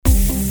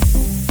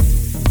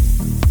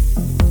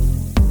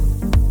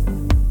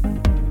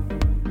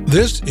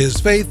This is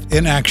Faith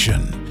in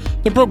Action,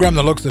 the program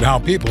that looks at how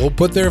people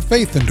put their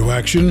faith into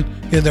action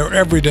in their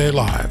everyday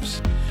lives.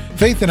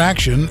 Faith in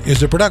Action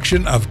is a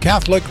production of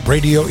Catholic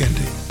Radio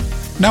Indy.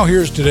 Now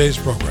here's today's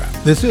program.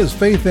 This is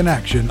Faith in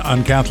Action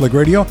on Catholic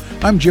Radio.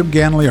 I'm Jim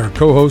Ganley. Our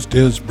co-host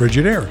is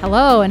Bridget Eyre.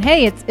 Hello, and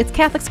hey, it's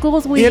Catholic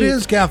Schools Week. It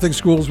is Catholic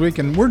Schools Week,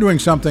 and we're doing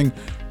something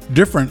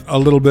different a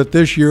little bit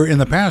this year. In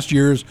the past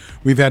years,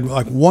 we've had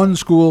like one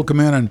school come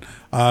in and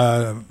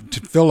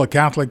to fill a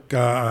Catholic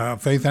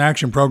Faith in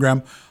Action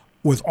program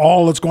with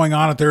all that's going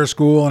on at their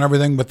school and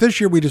everything. But this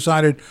year we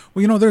decided,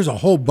 well, you know, there's a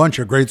whole bunch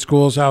of great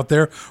schools out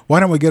there. Why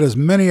don't we get as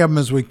many of them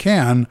as we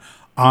can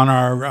on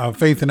our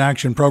Faith in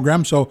Action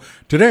program? So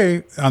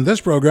today on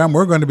this program,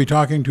 we're going to be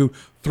talking to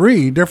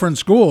 3 different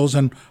schools,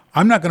 and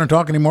I'm not going to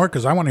talk anymore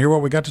because I want to hear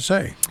what we got to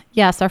say.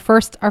 Yes, our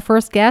first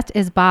guest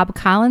is Bob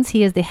Collins.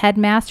 He is the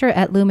headmaster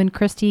at Lumen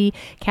Christi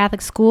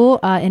Catholic School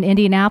in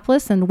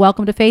Indianapolis. And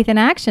welcome to Faith in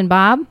Action,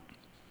 Bob.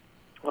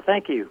 Well,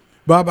 thank you.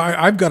 Bob,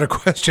 I've got a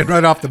question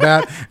right off the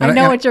bat. I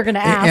know what you're going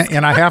to ask.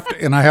 And I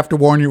have to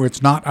warn you,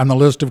 it's not on the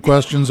list of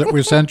questions that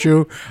we sent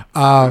you.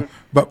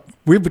 But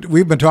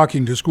we've been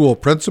talking to school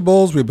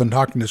principals. We've been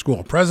talking to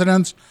school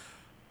presidents.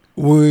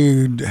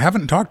 We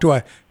haven't talked to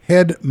a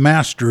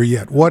headmaster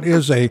yet. What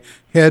is a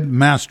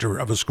headmaster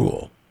of a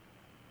school?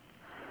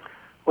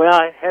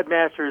 Well,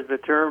 headmaster is the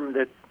term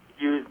that's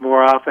used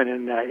more often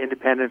in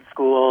independent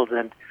schools,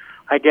 and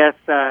I guess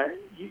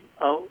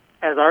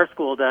as our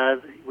school does,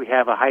 we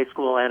have a high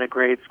school and a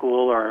grade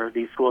school, or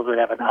these schools would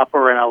have an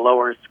upper and a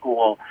lower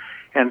school.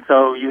 And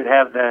so you'd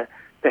have the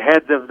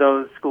heads of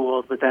those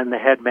schools, but then the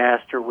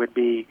headmaster would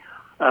be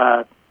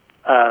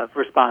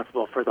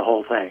responsible for the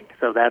whole thing.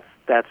 So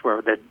that's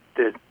where the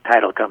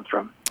title comes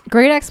from.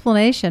 Great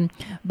explanation.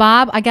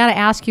 Bob, I got to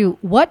ask you,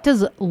 what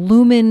does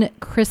Lumen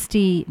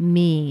Christi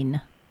mean?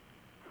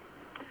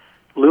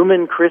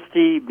 Lumen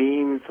Christi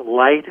means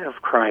light of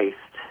Christ.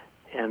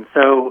 And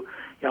so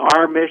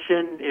our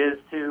mission is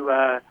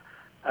to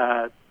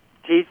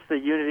teach the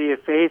unity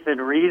of faith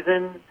and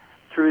reason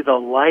through the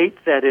light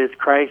that is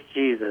Christ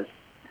Jesus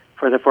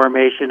for the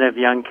formation of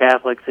young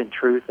Catholics in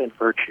truth and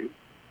virtue.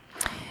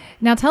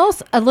 Now tell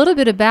us a little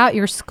bit about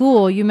your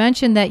school. You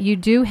mentioned that you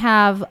do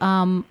have,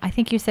 I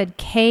think you said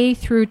K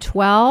through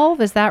 12.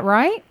 Is that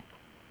right?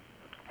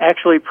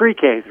 Actually,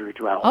 pre-K through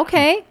 12.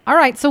 Okay. All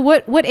right. So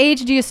what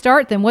age do you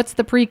start then? What's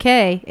the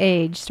pre-K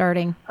age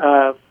starting?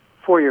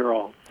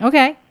 4-year-old.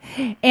 Okay.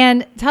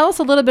 And tell us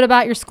a little bit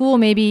about your school,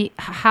 maybe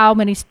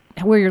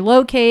where you're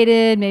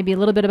located, maybe a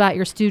little bit about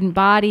your student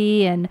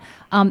body, and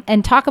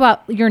talk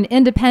about you're an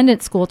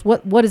independent school.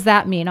 What does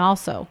that mean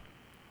also?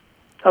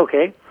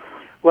 Okay.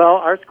 Well,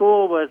 our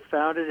school was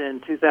founded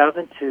in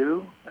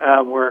 2002.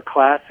 We're a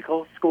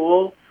classical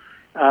school.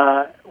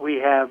 We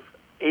have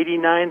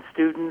 89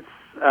 students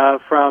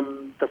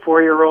from the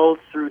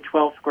 4-year-olds through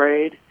 12th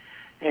grade.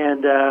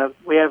 And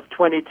we have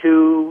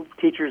 22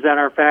 teachers on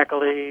our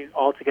faculty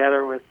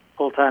altogether with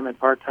full-time and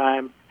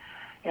part-time.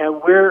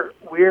 And we're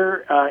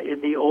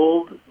in the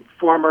old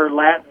former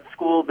Latin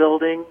school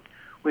building,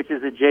 which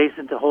is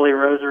adjacent to Holy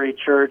Rosary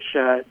Church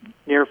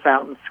near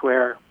Fountain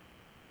Square.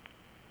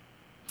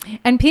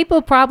 And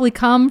people probably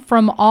come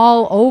from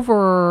all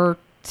over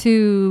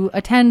to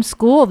attend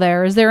school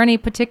there. Is there any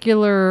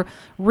particular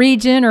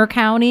region or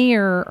county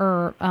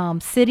or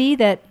city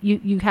that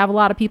you have a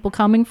lot of people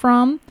coming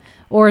from?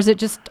 Or is it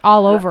just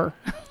all over?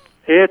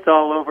 It's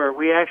all over.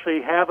 We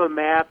actually have a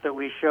map that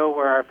we show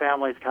where our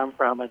families come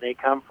from, and they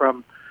come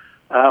from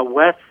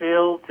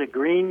Westfield to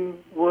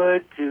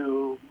Greenwood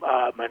to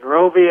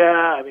Monrovia.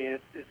 I mean,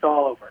 it's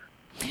all over.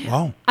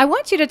 Wow. I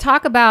want you to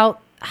talk about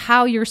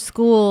how your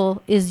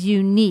school is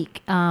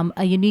unique,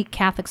 a unique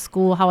Catholic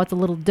school, how it's a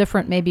little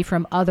different maybe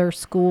from other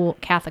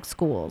Catholic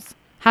schools.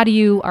 How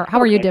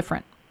are you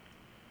different?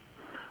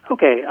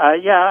 Okay,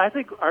 I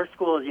think our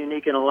school is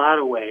unique in a lot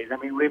of ways. I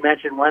mean, we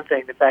mentioned one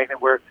thing, the fact that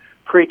we're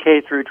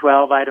pre-K through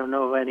 12. I don't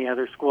know of any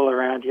other school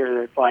around here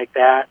that's like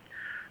that.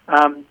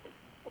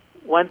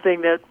 One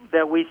thing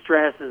that we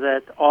stress is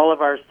that all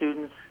of our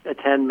students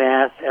attend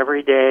Mass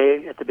every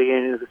day at the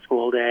beginning of the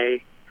school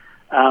day.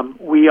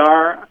 We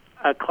are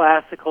a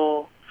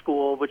classical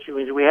school, which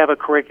means we have a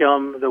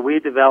curriculum that we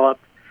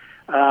developed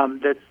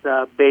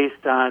that's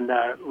based on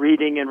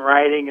reading and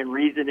writing and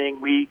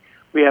reasoning. We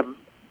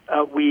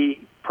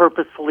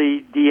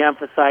purposefully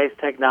de-emphasize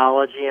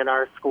technology in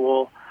our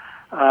school.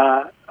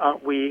 Our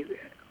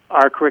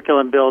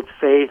curriculum builds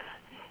faith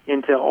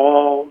into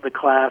all the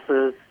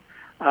classes.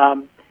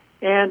 I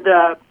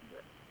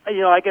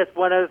guess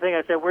one other thing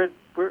I said, we're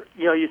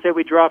you said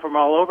we draw from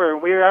all over,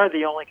 and we are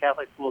the only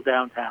Catholic school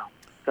downtown.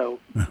 So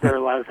there are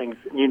a lot of things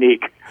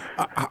unique.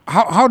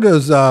 How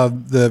does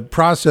the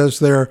process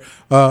there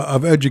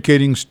of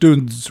educating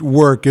students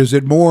work? Is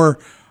it more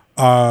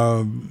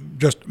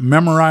just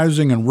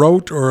memorizing and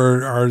rote,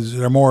 or is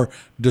there more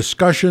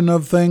discussion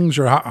of things,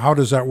 or how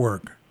does that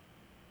work?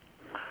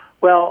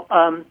 Well,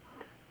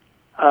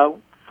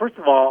 first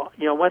of all,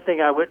 one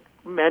thing I would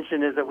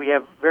mention is that we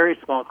have very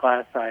small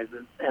class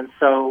sizes, and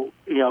so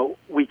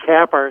we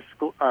cap our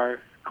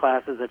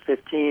classes at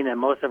 15, and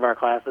most of our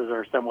classes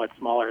are somewhat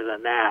smaller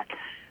than that.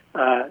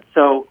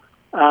 So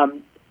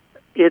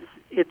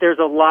there's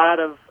a lot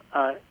of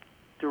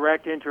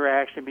direct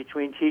interaction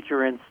between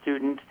teacher and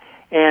student,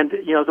 and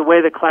the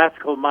way the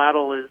classical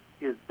model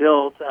is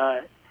built,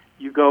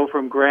 you go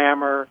from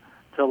grammar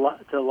to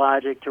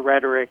logic to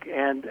rhetoric,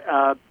 and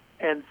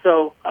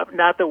so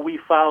not that we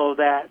follow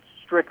that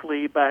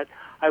strictly, but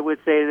I would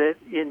say that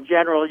in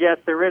general, yes,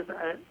 there is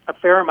a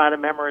fair amount of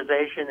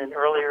memorization in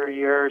earlier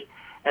years,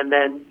 and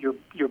then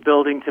you're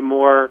building to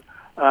more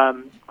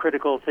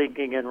critical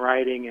thinking and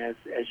writing as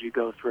you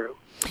go through.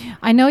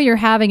 I know you're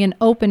having an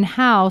open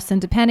house,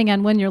 and depending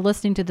on when you're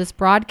listening to this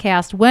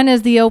broadcast, when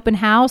is the open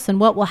house and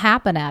what will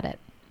happen at it?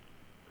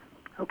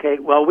 Okay,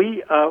 well,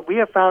 we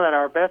have found that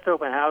our best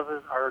open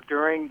houses are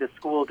during the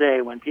school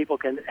day when people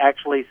can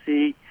actually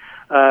see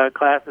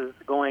classes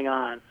going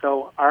on.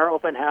 So our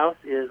open house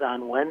is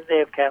on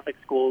Wednesday of Catholic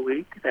School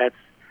Week. That's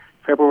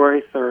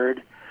February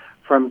 3rd,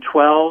 from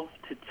 12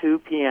 to 2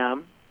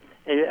 p.m.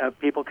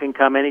 People can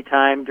come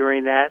anytime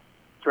during that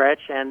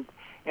stretch, and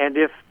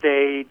if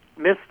they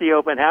miss the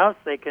open house,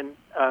 they can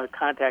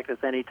contact us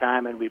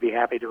anytime, and we'd be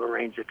happy to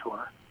arrange a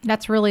tour.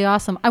 That's really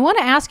awesome. I want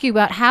to ask you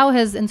about how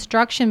has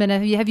instruction been?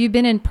 Have you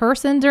been in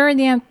person during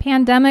the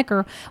pandemic,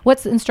 or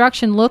what's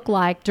instruction look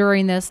like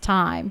during this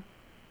time?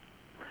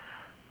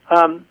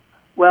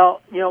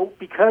 Well,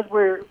 because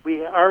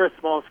we are a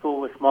small school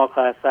with small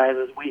class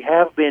sizes, we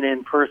have been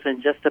in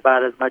person just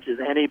about as much as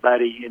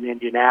anybody in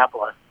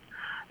Indianapolis.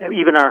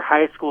 Even our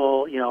high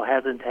school,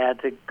 hasn't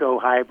had to go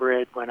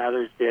hybrid when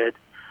others did.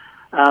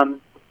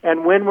 And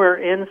when we're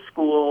in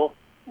school,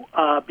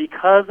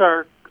 because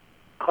our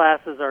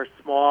classes are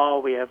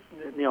small, we have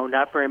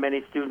not very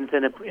many students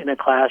in a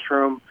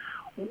classroom.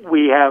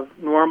 We have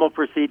normal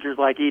procedures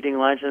like eating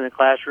lunch in the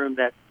classroom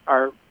that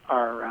are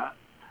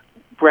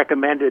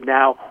recommended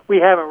now. We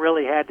haven't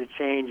really had to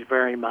change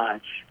very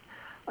much.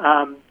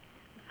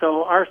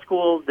 So our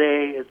school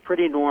day is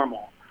pretty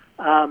normal.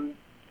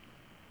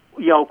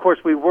 Of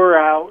course, we were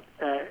out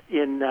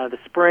in the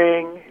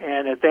spring,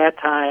 and at that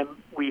time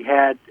we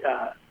had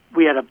a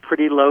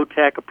pretty low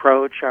tech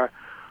approach.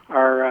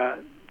 Our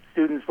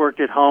students worked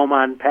at home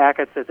on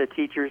packets that the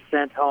teachers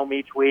sent home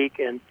each week,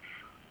 and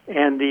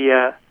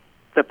the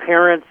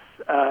parents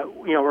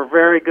were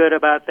very good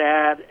about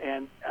that,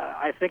 and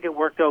I think it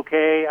worked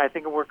okay. I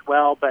think it worked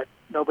well, but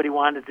nobody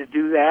wanted to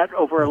do that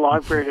over a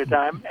long period of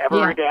time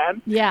ever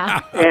again.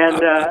 Yeah.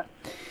 And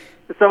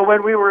so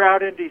when we were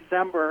out in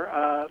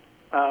December,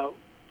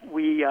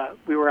 we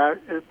were out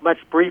a much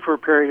briefer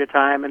period of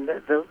time, and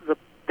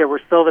there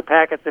were still the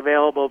packets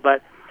available,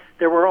 but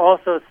there were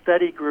also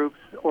study groups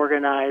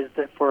organized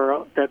that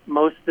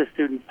most of the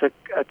students took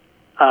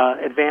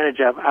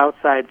advantage of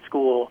outside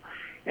school,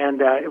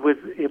 and it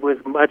was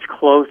much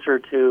closer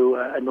to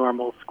a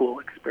normal school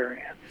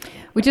experience.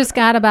 We just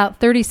got about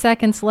 30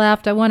 seconds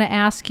left. I want to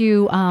ask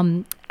you,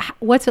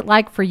 what's it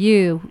like for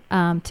you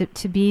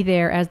to be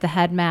there as the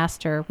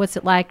headmaster? What's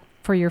it like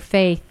for your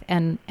faith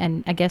and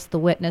I guess the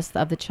witness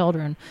of the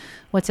children?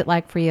 What's it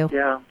like for you?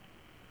 Yeah.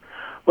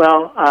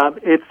 Well,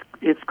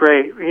 it's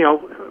great.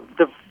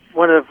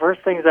 One of the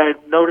first things I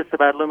noticed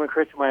about Lumen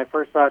Christi when I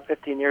first saw it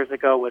 15 years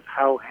ago was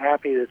how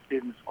happy the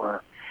students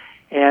were.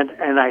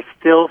 And I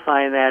still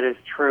find that is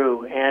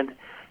true. And,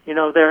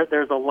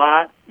 there's a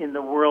lot in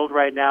the world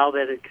right now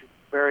that is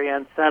very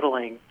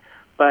unsettling.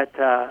 But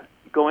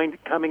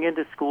coming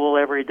into school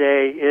every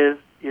day is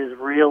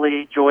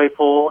really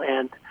joyful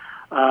and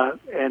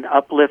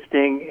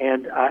uplifting.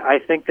 And I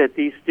think that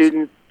these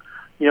students,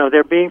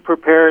 they're being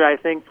prepared, I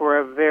think, for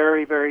a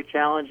very, very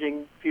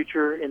challenging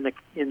future in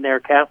their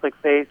Catholic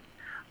faith.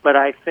 But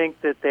I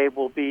think that they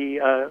will be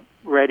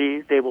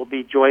ready, they will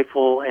be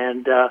joyful,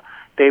 and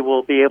they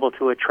will be able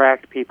to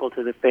attract people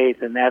to the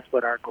faith, and that's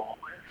what our goal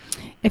is.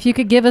 If you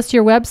could give us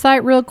your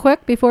website real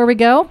quick before we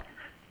go.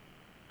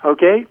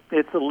 Okay,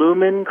 it's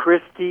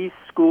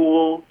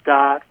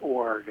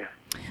lumenchristischool.org.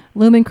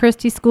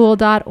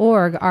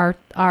 lumenchristischool.org.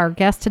 Our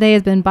guest today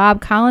has been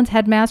Bob Collins,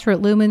 headmaster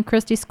at Lumen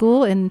Christi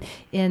School in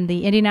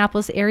the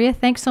Indianapolis area.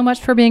 Thanks so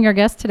much for being our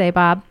guest today,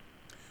 Bob.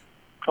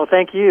 Well,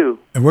 thank you.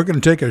 And we're going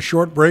to take a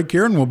short break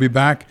here, and we'll be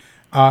back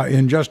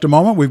in just a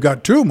moment. We've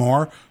got two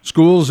more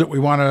schools that we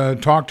want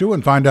to talk to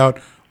and find out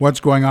what's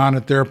going on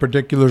at their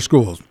particular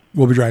schools.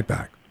 We'll be right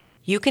back.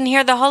 You can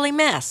hear the Holy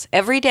Mass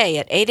every day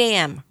at 8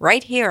 a.m.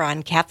 right here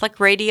on Catholic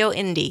Radio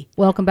Indy.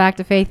 Welcome back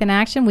to Faith in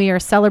Action. We are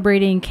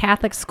celebrating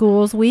Catholic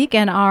Schools Week,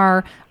 and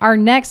our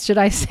next, should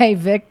I say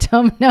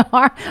victim? No,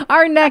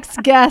 our next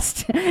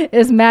guest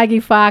is Maggie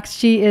Fox.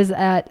 She is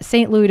at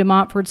St. Louis de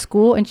Montfort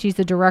School, and she's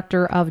the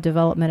Director of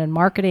Development and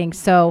Marketing.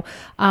 So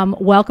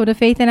welcome to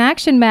Faith in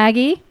Action,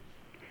 Maggie.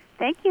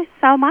 Thank you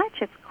so much.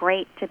 It's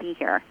great to be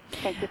here.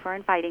 Thank you for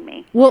inviting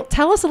me. Well,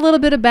 tell us a little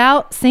bit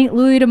about St.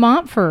 Louis de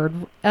Montfort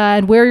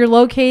and where you're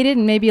located,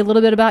 and maybe a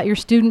little bit about your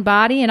student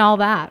body and all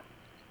that.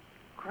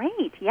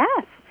 Great,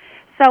 yes.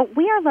 So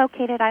we are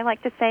located, I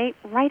like to say,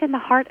 right in the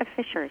heart of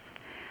Fishers.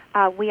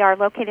 We are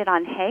located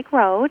on Hague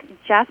Road,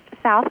 just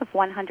south of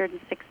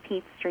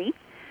 116th Street.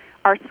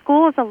 Our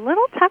school is a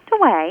little tucked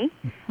away,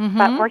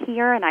 but we're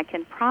here, and I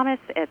can promise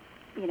it's,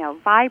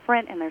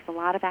 vibrant, and there's a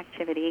lot of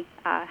activity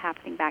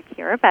happening back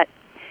here. But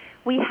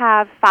we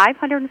have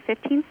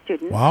 515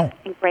 students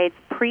in grades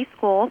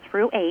preschool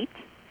through 8.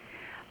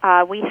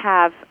 We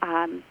have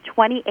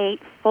 28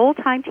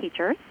 full-time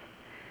teachers,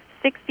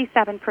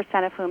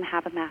 67% of whom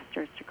have a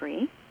master's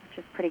degree, which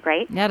is pretty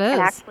great. That is.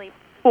 And actually,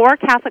 for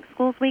Catholic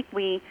Schools Week,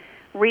 we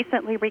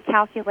recently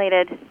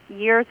recalculated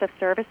years of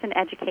service in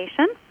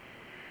education,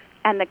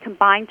 and the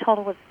combined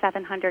total was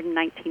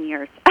 719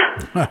 years.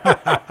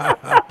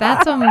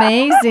 That's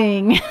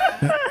amazing.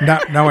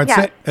 Now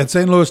at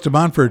St. Louis de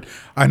Montfort,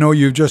 I know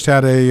you've just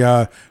had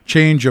a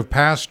change of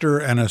pastor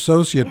and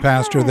associate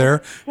pastor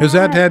there. Has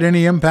that had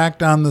any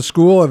impact on the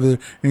school? Have there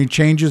any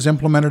changes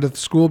implemented at the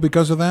school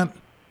because of that?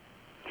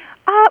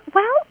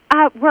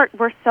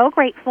 We're so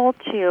grateful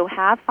to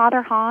have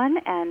Father Hahn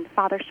and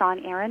Father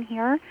Sean Aaron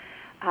here.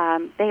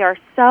 They are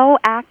so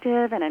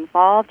active and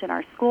involved in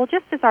our school,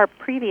 just as our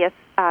previous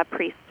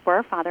priests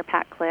were, Father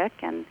Pat Click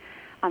and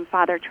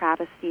Father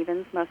Travis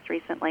Stevens most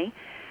recently.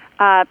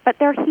 But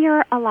they're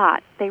here a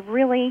lot. They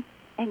really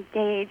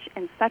engage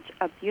in such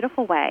a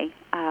beautiful way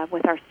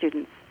with our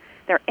students.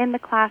 They're in the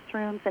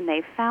classrooms, and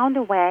they've found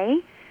a way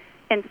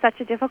in such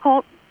a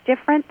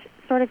different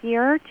sort of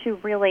year to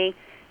really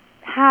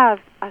have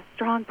a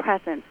strong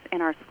presence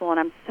in our school, and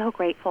I'm so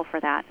grateful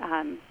for that.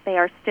 They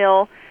are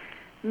still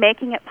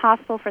making it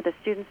possible for the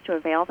students to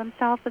avail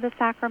themselves of the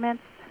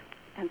sacraments,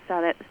 and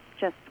so that's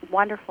just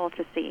wonderful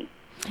to see.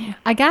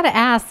 I got to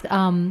ask,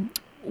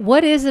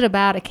 what is it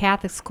about a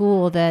Catholic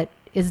school that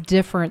is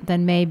different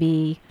than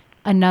maybe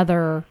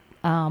another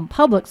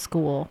public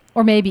school,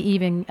 or maybe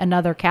even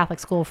another Catholic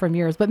school from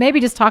yours? But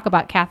maybe just talk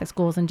about Catholic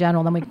schools in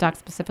general, then we can talk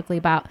specifically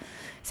about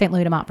St.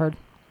 Louis de Montfort.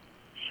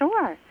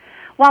 Sure.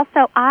 Well,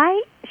 so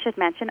I should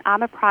mention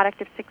I'm a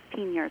product of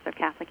 16 years of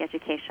Catholic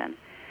education.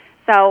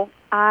 So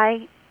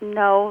I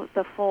know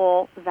the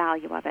full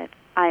value of it.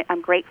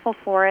 I'm grateful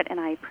for it, and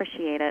I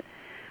appreciate it.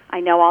 I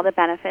know all the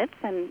benefits,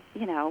 and,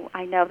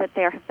 I know that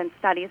there have been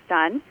studies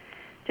done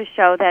to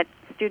show that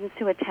students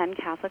who attend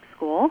Catholic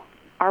school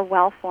are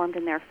well-formed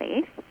in their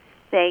faith.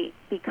 They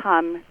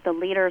become the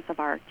leaders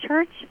of our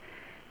church.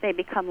 They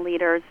become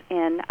leaders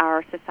in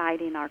our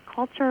society and our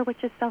culture,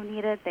 which is so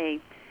needed. They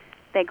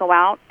go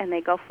out and they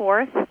go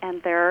forth,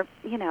 and they're,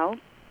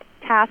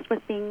 tasked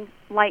with being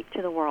light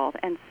to the world.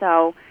 And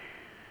so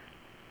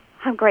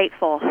I'm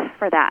grateful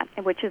for that,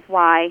 which is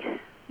why,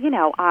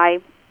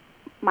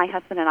 my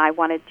husband and I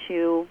wanted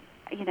to,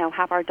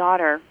 have our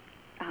daughter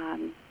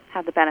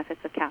have the benefits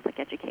of Catholic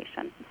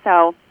education.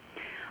 So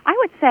I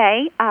would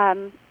say,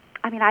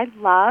 I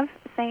love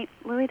St.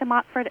 Louis de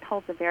Montfort. It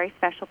holds a very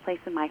special place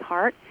in my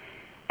heart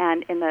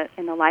and in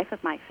the life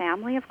of my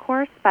family, of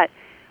course. But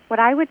what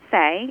I would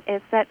say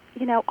is that,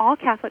 all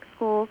Catholic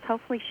schools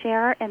hopefully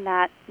share in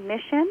that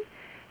mission,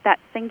 that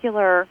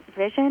singular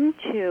vision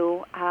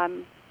to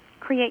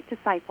create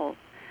disciples,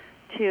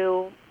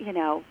 to,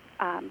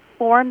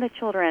 form the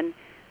children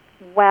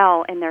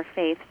well in their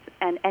faith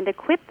and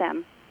equip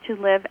them to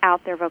live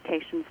out their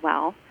vocations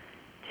well,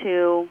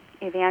 to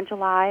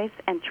evangelize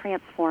and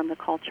transform the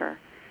culture,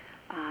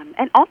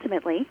 and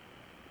ultimately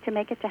to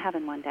make it to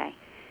heaven one day.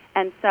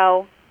 And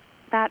so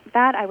that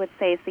I would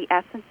say is the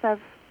essence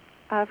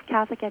of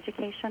Catholic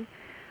education.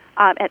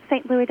 At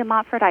St. Louis de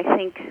Montfort, I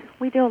think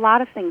we do a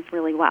lot of things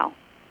really well.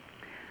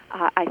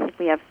 I think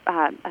we have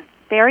a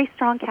very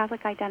strong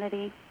Catholic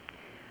identity.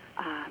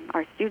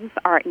 Our students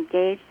are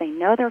engaged. They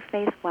know their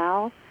faith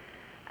well.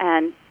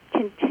 And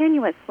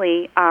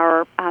continuously,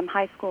 our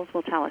high schools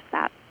will tell us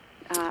that.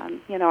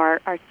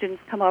 Our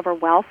students come over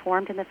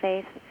well-formed in the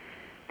faith.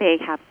 They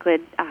have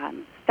good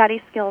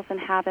study skills and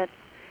habits.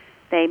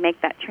 They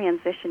make that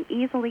transition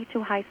easily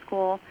to high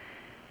school.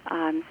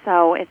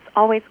 So it's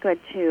always good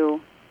to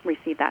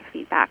receive that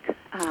feedback.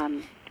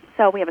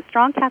 So we have a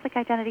strong Catholic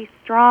identity,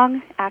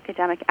 strong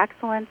academic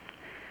excellence.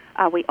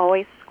 We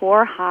always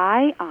score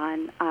high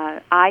on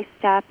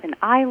iStep and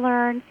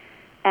iLearn,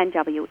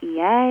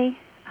 NWEA.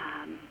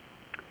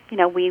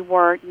 We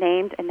were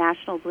named a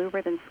National Blue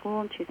Ribbon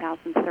School in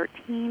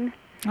 2013.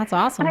 That's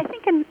awesome. And I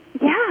think, and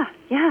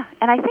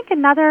I think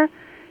another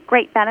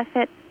great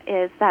benefit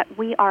is that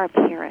we are a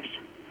parish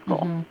school.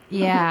 Mm-hmm.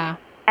 Yeah.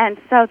 And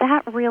so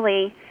that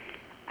really,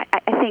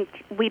 I think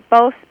we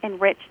both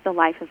enrich the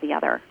life of the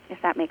other,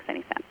 if that makes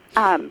any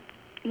sense.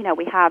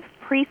 We have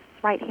priests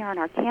right here on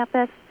our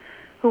campus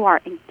who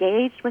are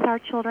engaged with our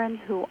children,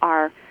 who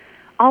are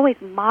always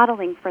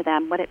modeling for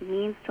them what it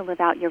means to live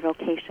out your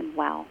vocation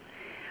well.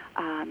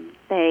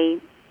 They,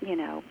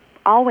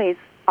 always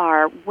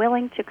are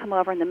willing to come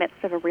over in the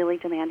midst of a really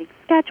demanding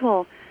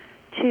schedule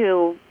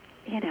to,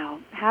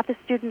 have the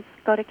students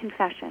go to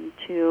confession,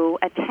 to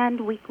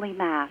attend weekly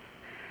Mass,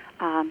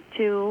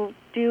 to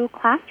do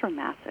classroom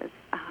Masses.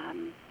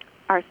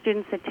 Our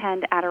students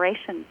attend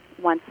adoration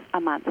once a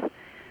month.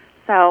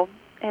 So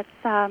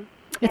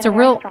it's a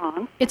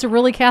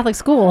really Catholic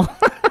school.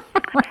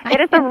 Right.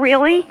 It is a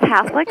really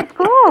Catholic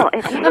school.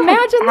 It is,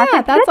 Imagine as that.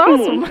 it That's should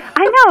be. awesome.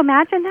 I know.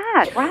 Imagine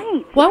that.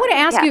 Right. Well, I want to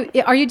ask Yes.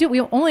 you: Are you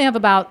we only have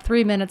about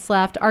 3 minutes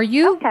left. Are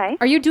you Okay.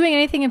 Are you doing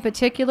anything in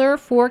particular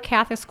for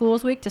Catholic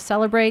Schools Week to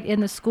celebrate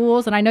in the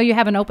schools? And I know you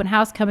have an open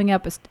house coming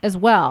up as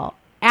well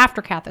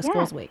after Catholic Yes.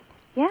 Schools Week.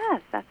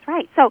 Yes, that's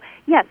right. So,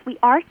 yes, we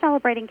are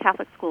celebrating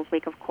Catholic Schools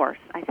Week, of course.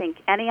 I think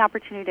any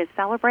opportunity to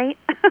celebrate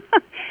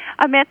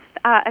amidst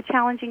a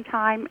challenging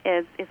time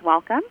is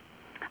welcome.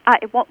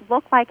 It won't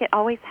look like it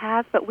always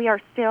has, but we are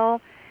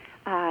still,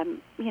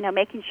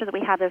 making sure that we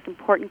have those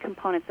important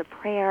components of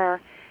prayer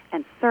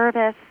and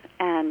service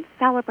and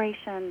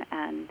celebration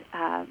and,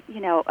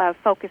 a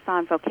focus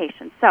on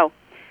vocation. So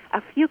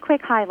a few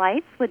quick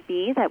highlights would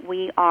be that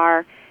we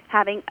are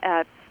having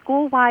a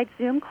school-wide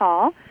Zoom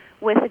call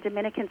with the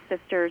Dominican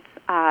Sisters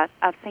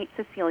of St.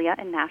 Cecilia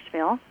in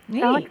Nashville.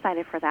 So Neat.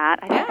 excited for that.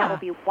 I think that Yeah. will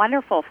be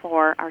wonderful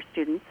for our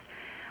students.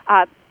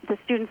 The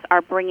students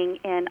are bringing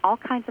in all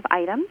kinds of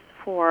items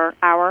for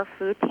our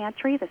food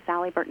pantry, the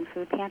Sally Burton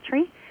Food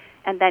Pantry,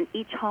 and then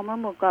each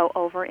homeroom will go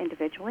over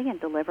individually and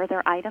deliver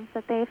their items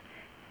that they've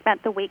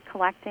spent the week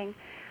collecting.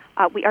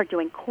 We are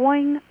doing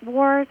coin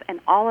wars, and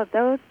all of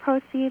those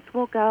proceeds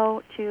will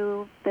go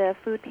to the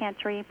food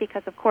pantry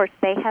because, of course,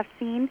 they have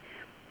seen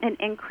an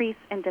increase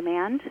in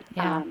demand.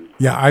 Yeah.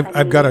 Yeah,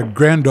 I've got a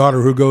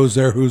granddaughter who goes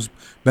there who's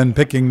been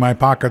picking my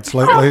pockets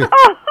lately.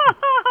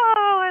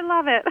 Oh, I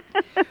love it.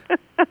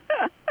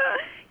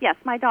 Yes,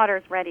 my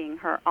daughter's readying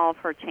all of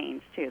her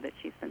change, too, that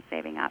she's been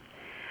saving up.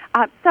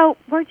 So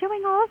we're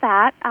doing all of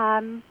that.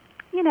 The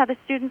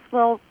students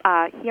will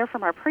hear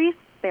from our priests,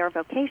 their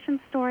vocation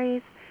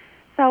stories.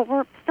 So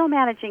we're still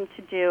managing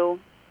to do,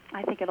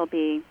 I think it'll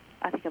be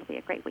a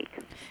great week.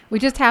 We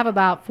just have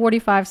about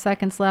 45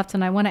 seconds left,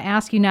 and I want to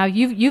ask you now,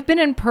 you've been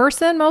in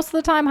person most of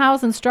the time.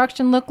 How's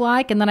instruction look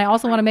like? And then I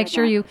also want to make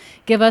sure you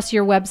give us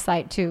your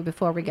website, too,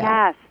 before we go.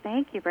 Yes,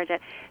 thank you,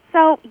 Bridget.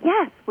 So,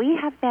 yes, we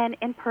have been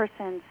in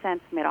person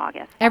since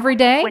mid-August. Every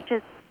day? Which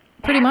is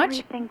Pretty much?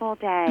 every single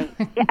day.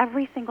 Yeah,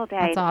 every single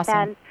day. That's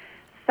awesome. It's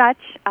been such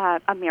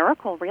a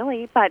miracle,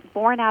 really, but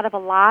born out of a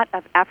lot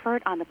of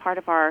effort on the part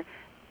of our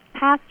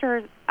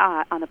pastors,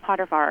 on the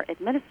part of our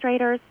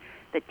administrators,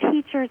 the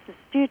teachers, the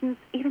students,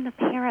 even the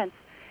parents.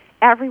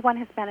 Everyone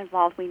has been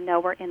involved. We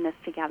know we're in this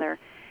together.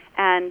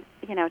 And,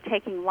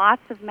 taking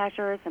lots of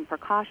measures and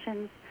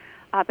precautions,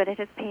 but it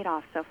has paid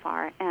off so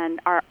far. And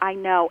I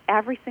know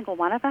every single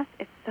one of us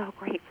is so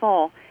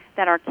grateful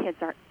that our kids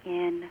are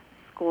in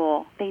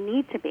school. They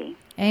need to be.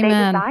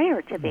 Amen. They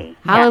desire to be.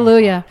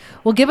 Hallelujah.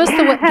 Well, give us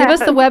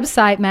the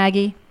website,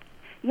 Maggie.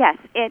 Yes,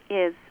 it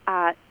is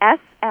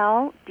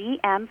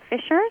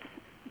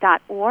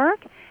sldmfishers.org.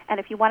 And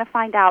if you want to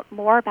find out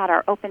more about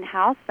our open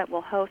house that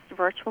we'll host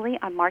virtually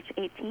on March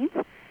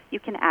 18th,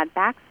 you can add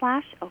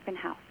 /open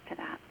house to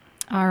that.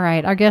 All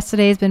right. Our guest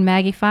today has been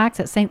Maggie Fox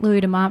at St. Louis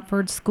de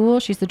Montfort School.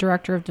 She's the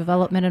Director of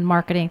Development and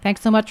Marketing.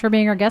 Thanks so much for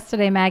being our guest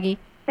today, Maggie.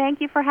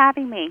 Thank you for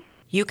having me.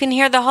 You can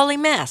hear the Holy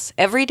Mass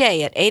every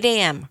day at 8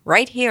 a.m.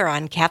 right here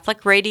on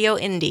Catholic Radio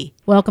Indy.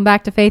 Welcome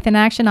back to Faith in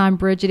Action. I'm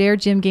Bridget Eyre.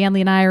 Jim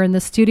Ganley and I are in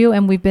the studio,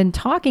 and we've been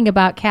talking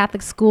about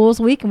Catholic Schools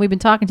Week, and we've been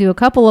talking to a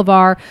couple of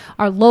our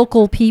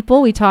local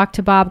people. We talked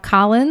to Bob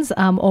Collins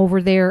over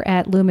there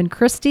at Lumen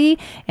Christi,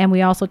 and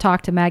we also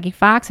talked to Maggie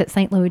Fox at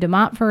St. Louis de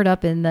Montfort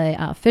up in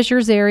the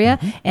Fishers area.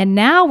 Mm-hmm. And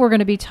now we're going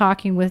to be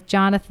talking with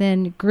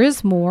Jonathan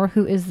Grismore,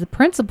 who is the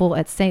principal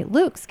at St.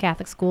 Luke's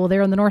Catholic School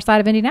there on the north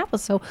side of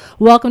Indianapolis. So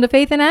welcome to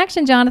Faith in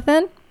Action,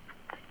 Jonathan.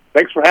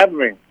 Thanks for having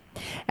me.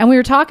 And we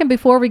were talking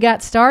before we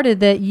got started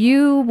that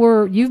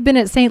you've been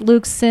at St.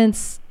 Luke's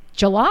since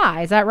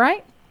July. Is that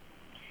right?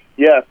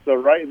 Yes. So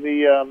right in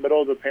the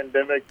middle of the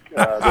pandemic,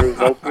 there was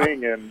an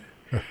opening, and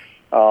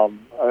I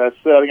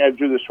think I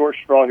drew the short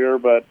straw here,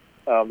 but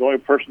the only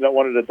person that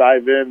wanted to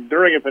dive in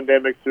during a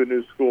pandemic to a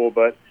new school.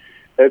 But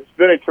it's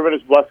been a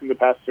tremendous blessing the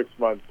past 6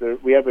 months.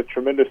 We have a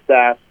tremendous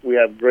staff. We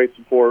have great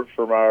support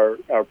from our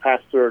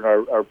pastor and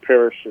our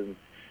parish, and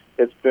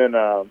it's been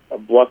a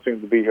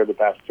blessing to be here the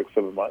past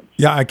 6-7 months.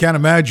 Yeah, I can't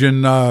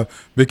imagine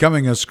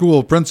becoming a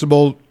school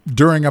principal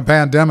during a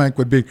pandemic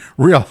would be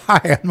real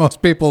high on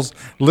most people's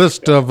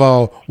list of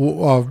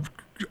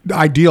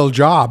ideal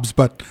jobs,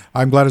 but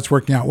I'm glad it's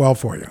working out well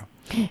for you.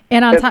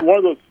 And it's one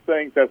of those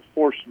things that's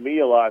forced me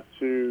a lot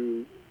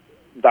to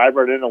dive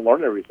right in and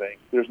learn everything.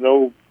 There's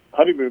no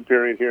honeymoon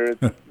period here.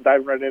 It's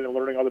diving right in and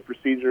learning all the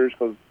procedures,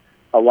 because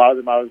a lot of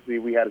them, obviously,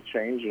 we had to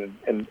change and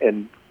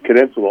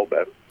condense a little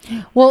bit.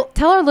 Well,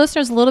 tell our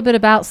listeners a little bit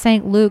about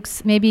St.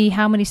 Luke's, maybe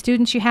how many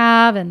students you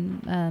have,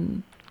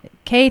 and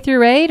K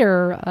through 8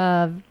 or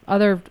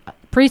other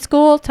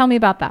preschool. Tell me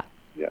about that.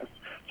 Yes.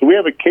 So we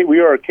are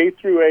a K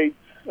through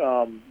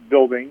 8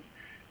 building,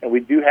 and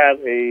we do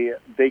have a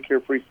daycare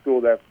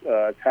preschool that's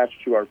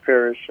attached to our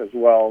parish as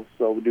well.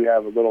 So we do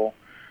have a little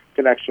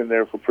connection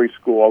there for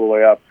preschool all the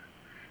way up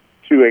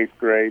to 8th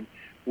grade.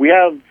 We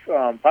have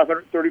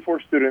 534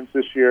 students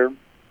this year,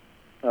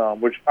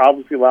 which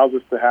obviously allows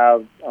us to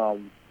have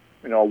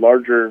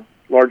larger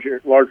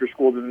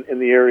schools in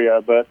the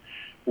area. But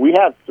we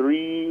have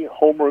 3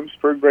 homerooms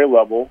per grade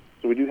level,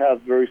 so we do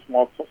have very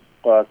small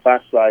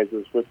class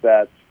sizes with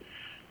that.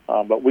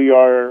 But we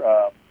are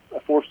a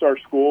 4-star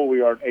school.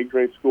 We are an 8th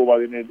grade school by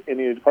the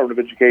Indiana Department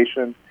of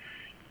Education.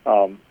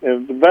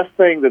 And the best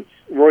thing that's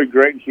really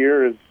great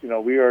here is,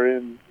 we are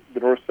in the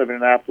North Side of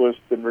Indianapolis,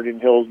 the Meridian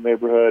Hills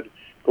neighborhood,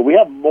 but we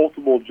have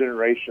multiple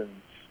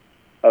generations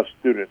of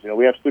students.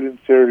 We have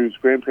students here whose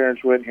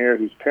grandparents went here,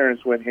 whose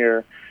parents went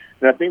here.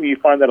 And I think that you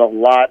find that a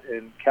lot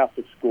in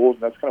Catholic schools,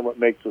 and that's kind of what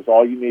makes us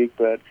all unique.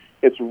 But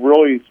it's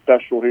really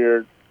special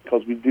here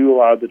because we do a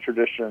lot of the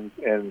traditions,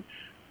 and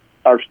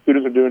our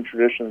students are doing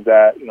traditions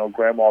that,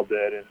 Grandma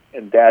did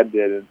and Dad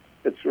did. And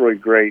it's really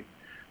great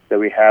that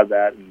we have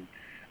that. And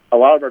a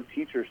lot of our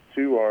teachers,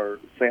 too, are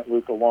St.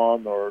 Luke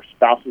alum or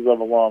spouses of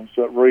alums,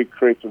 so it really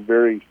creates a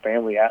very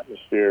family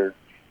atmosphere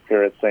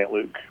here at St.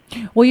 Luke.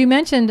 Well, you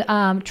mentioned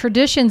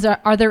traditions.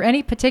 Are there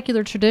any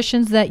particular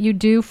traditions that you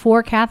do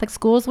for Catholic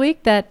Schools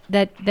Week that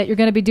you're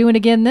going to be doing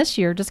again this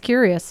year? Just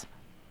curious.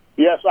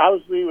 Yes,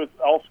 obviously with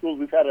all schools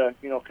we've had to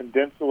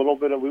condense a little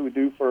bit of what we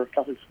do for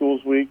Catholic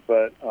Schools Week,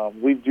 but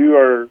we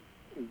do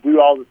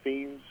all the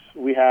themes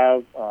we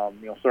have.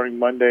 Starting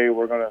Monday,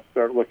 we're going to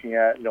start looking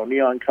at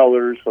neon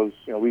colors because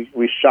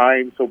we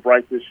shine so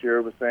bright this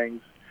year with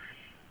things.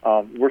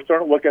 We're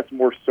starting to look at some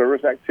more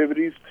service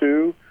activities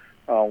too.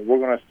 We're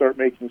going to start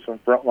making some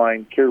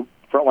frontline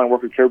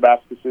worker care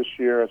baskets this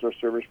year as our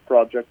service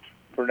project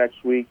for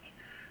next week.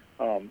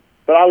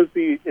 But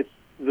obviously, it's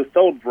the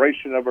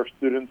celebration of our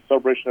students,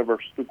 celebration of our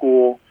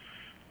school,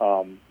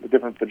 the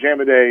different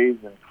pajama days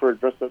and career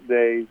dress-up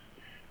days.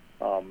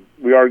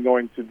 We are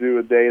going to do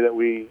a day that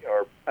we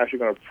are actually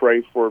going to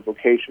pray for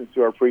vocations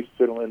to our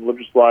priesthood and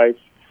religious life.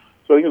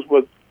 So I think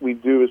what we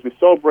do is we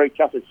celebrate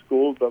Catholic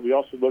schools, but we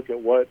also look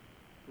at what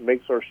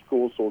makes our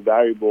schools so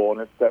valuable,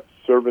 and it's that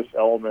service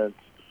element,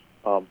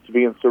 to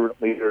being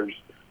servant leaders,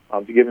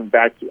 to giving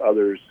back to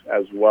others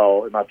as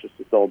well, and not just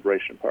the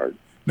celebration part.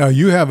 Now,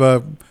 you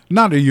have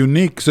not a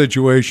unique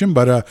situation,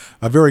 but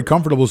a very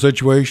comfortable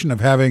situation of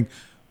having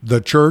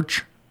the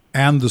church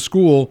and the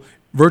school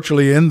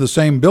virtually in the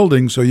same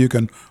building, so you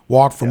can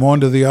walk from one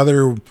to the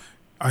other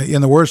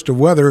in the worst of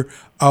weather.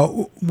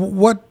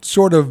 What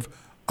sort of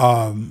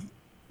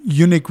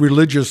unique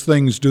religious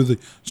things do the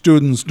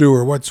students do,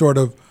 or what sort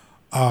of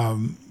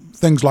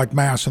things like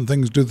Mass and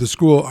things do the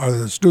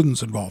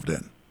students involved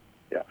in?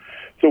 Yeah.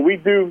 So we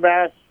do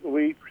Mass.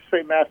 We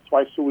participate in Mass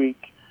twice a week.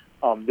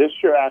 This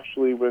year,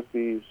 actually, with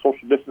the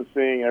social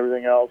distancing and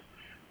everything else,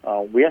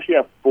 we actually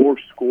have 4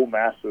 school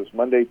Masses,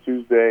 Monday,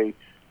 Tuesday,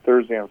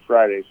 Thursday, and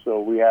Friday.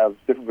 So we have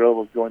different grade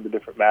levels going to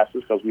different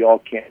Masses because we all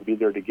can't be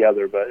there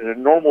together. But in a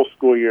normal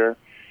school year,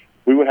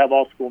 we would have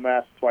all school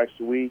Mass twice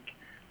a week.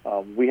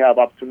 We have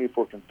opportunity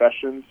for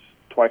confessions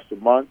twice a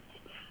month.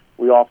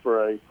 We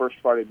offer a First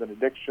Friday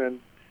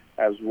benediction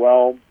as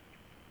well.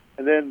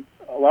 And then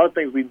a lot of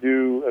things we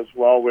do as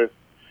well with,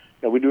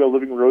 we do a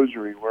living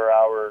rosary where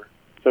our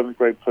 7th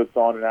grade puts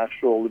on an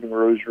actual living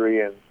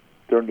rosary, and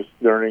during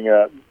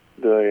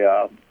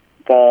the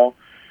fall,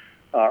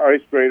 our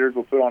 8th graders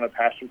will put on a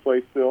Passion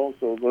Play still.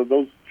 So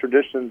those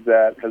traditions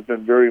that has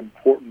been very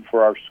important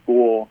for our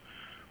school,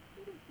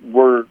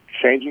 we're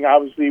changing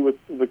obviously with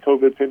the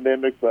COVID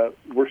pandemic, but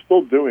we're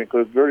still doing,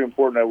 because it's very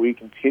important that we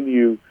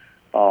continue,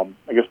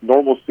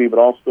 normalcy, but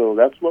also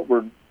that's what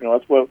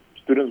that's what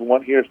students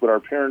want here. It's what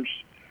our parents,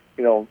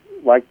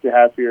 like to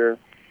have here.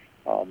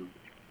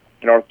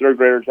 Our 3rd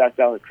graders act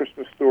out a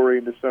Christmas story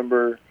in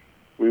December.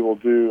 We will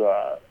do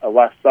a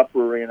Last Supper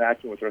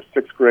reenactment with our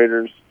 6th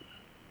graders.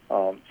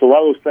 So a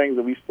lot of those things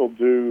that we still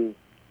do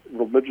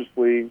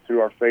religiously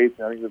through our faith,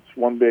 and I think that's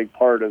one big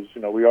part is,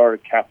 we are a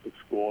Catholic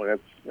school, and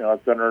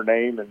it's under our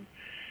name. And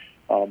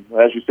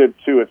as you said,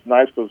 too, it's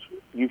nice because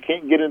you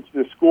can't get into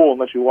the school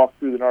unless you walk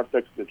through the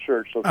narthex of the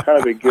church. So it's kind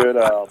of a good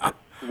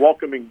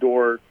welcoming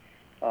door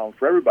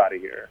for everybody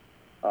here.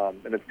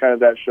 And it's kind of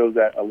that shows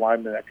that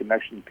alignment, that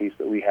connection piece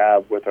that we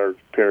have with our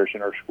parish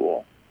and our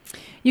school.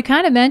 You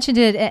kind of mentioned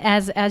it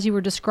as you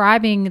were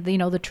describing,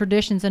 the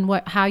traditions and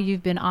how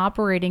you've been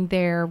operating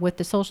there with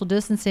the social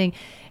distancing.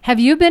 Have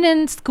you been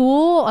in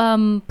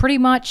school pretty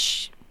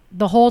much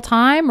the whole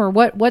time, or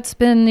what's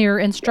been your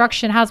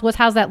instruction? How's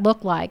that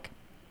look like?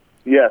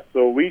 Yes,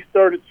 so we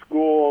started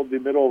school the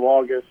middle of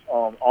August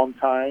on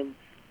time.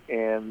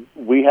 And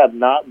we have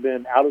not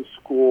been out of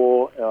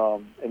school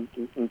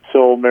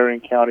until Marion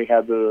County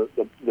had the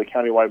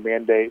countywide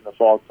mandate in the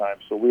fall time.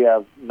 So we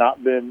have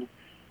not been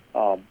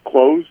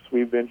closed.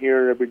 We've been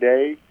here every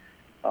day,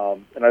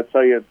 and I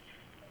tell you,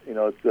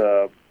 it's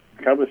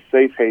kind of a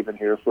safe haven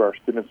here for our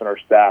students and our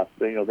staff.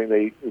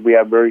 We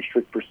have very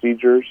strict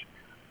procedures,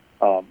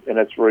 and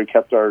it's really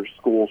kept our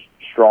schools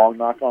strong.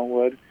 Knock on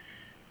wood.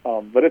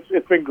 But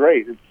it's been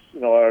great. It's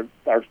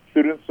our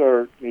students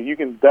are, you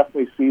can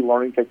definitely see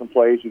learning taking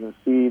place. You can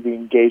see the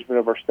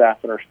engagement of our staff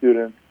and our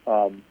students.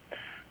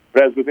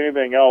 But as with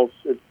anything else,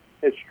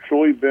 it's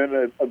truly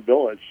been a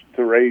village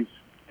to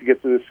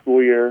get through the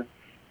school year.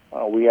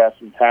 We have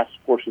some task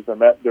forces that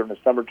met during the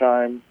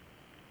summertime,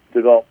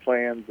 develop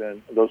plans,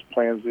 and those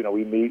plans,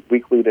 we meet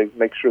weekly to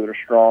make sure they're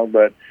strong.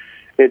 But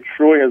it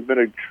truly has been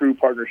a true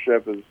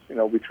partnership,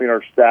 between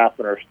our staff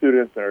and our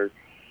students, and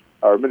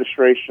our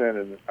administration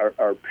and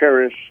our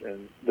parish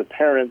and the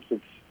parents.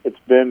 It's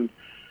been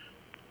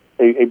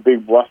a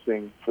big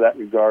blessing for that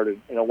regard.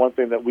 And, one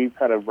thing that we've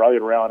kind of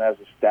rallied around as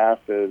a staff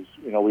is,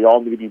 we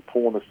all need to be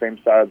pulling the same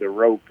side of the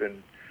rope.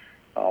 And,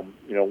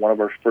 one of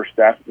our first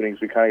staff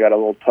meetings, we kind of got a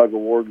little tug of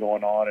war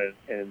going on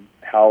and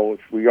how if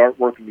we aren't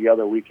working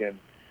together, we can,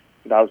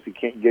 obviously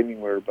can't get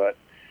anywhere. But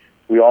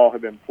we all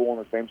have been pulling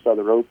the same side of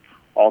the rope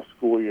all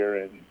school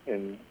year,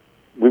 and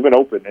we've been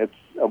open. It's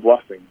a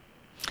blessing.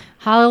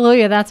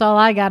 Hallelujah! That's all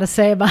I got to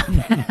say about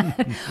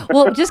that.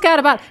 Well, just got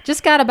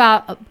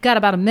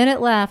about a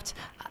minute left.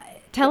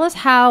 Tell us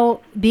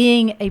how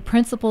being a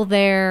principal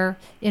there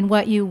in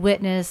what you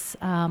witness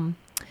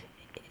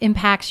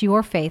impacts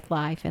your faith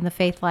life and the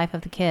faith life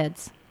of the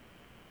kids.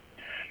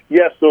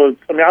 Yeah, so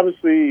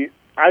obviously,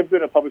 I've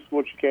been a public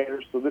school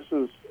educator, so this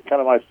is kind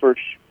of my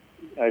first,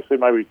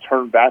 my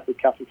return back to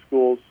Catholic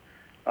schools.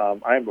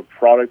 I am a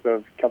product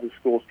of Catholic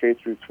schools K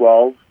through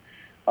 12.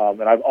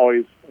 And I've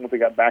always, once I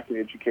got back in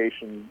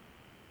education,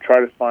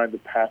 tried to find the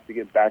path to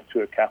get back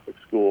to a Catholic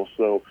school.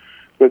 So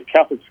with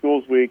Catholic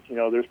Schools Week,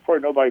 there's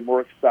probably nobody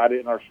more excited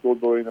in our school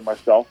building than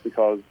myself,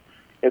 because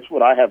it's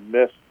what I have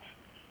missed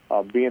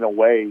being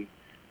away.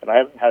 And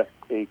I haven't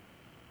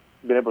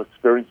been able to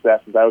experience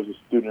that since I was a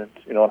student,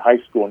 in high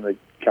school in the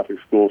Catholic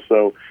school.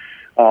 So,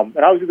 and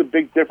obviously the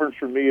big difference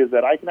for me is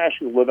that I can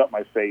actually live up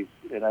my faith.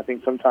 And I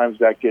think sometimes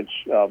that gets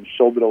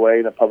shouldered away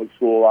in a public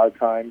school a lot of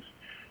times.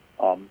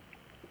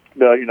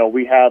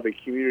 We have a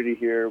community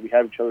here. We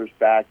have each other's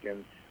back,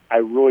 and I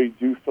really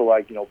do feel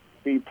like,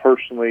 me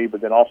personally,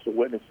 but then also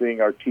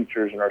witnessing our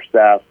teachers and our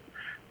staff,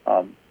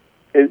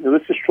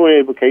 this is truly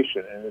a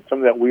vocation, and it's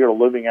something that we are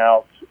living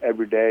out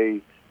every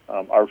day.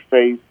 Our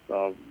faith,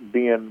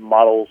 being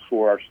models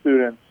for our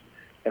students,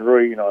 and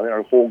really,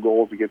 our whole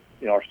goal is to get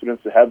our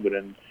students to heaven,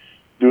 and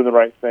doing the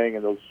right thing,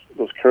 and those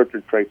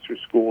character traits through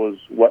school is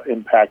what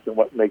impacts and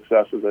what makes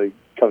us as a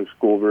Catholic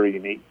school very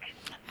unique.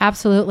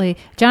 Absolutely.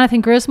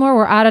 Jonathan Grismore,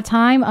 we're out of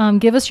time.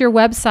 Give us your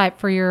website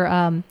for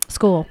your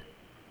school.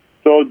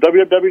 So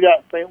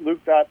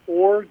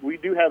www.stluke.org. We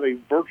do have a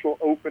virtual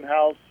open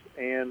house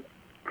and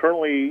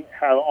currently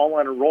have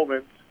online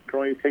enrollment,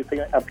 currently taking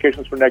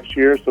applications for next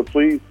year. So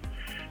please,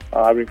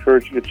 I would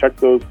encourage you to check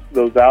those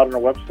out on our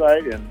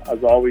website. And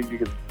as always, you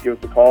can give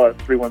us a call at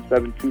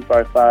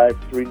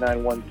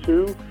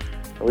 317-255-3912.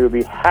 And we will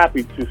be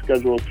happy to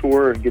schedule a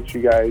tour and get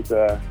you guys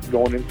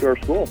going into our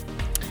school.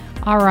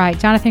 All right.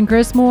 Jonathan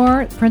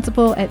Grismore,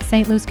 principal at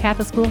St. Luke's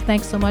Catholic School,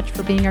 thanks so much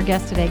for being our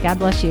guest today. God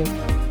bless you.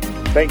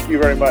 Thank you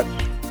very much.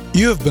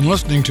 You have been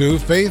listening to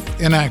Faith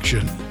in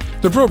Action,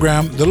 the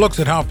program that looks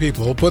at how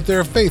people put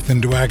their faith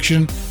into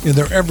action in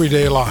their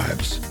everyday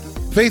lives.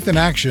 Faith in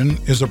Action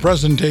is a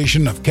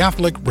presentation of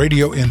Catholic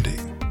Radio Indy.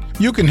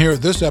 You can hear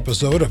this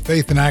episode of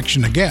Faith in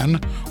Action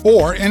again,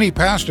 or any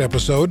past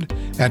episode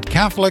at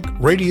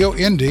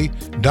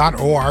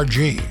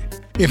catholicradioindy.org.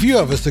 If you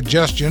have a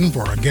suggestion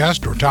for a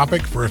guest or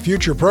topic for a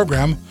future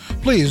program,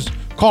 please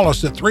call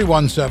us at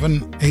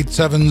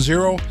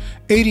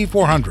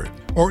 317-870-8400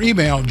 or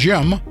email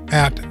Jim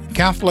at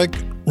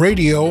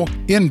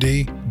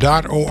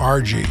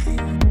catholicradioindy.org.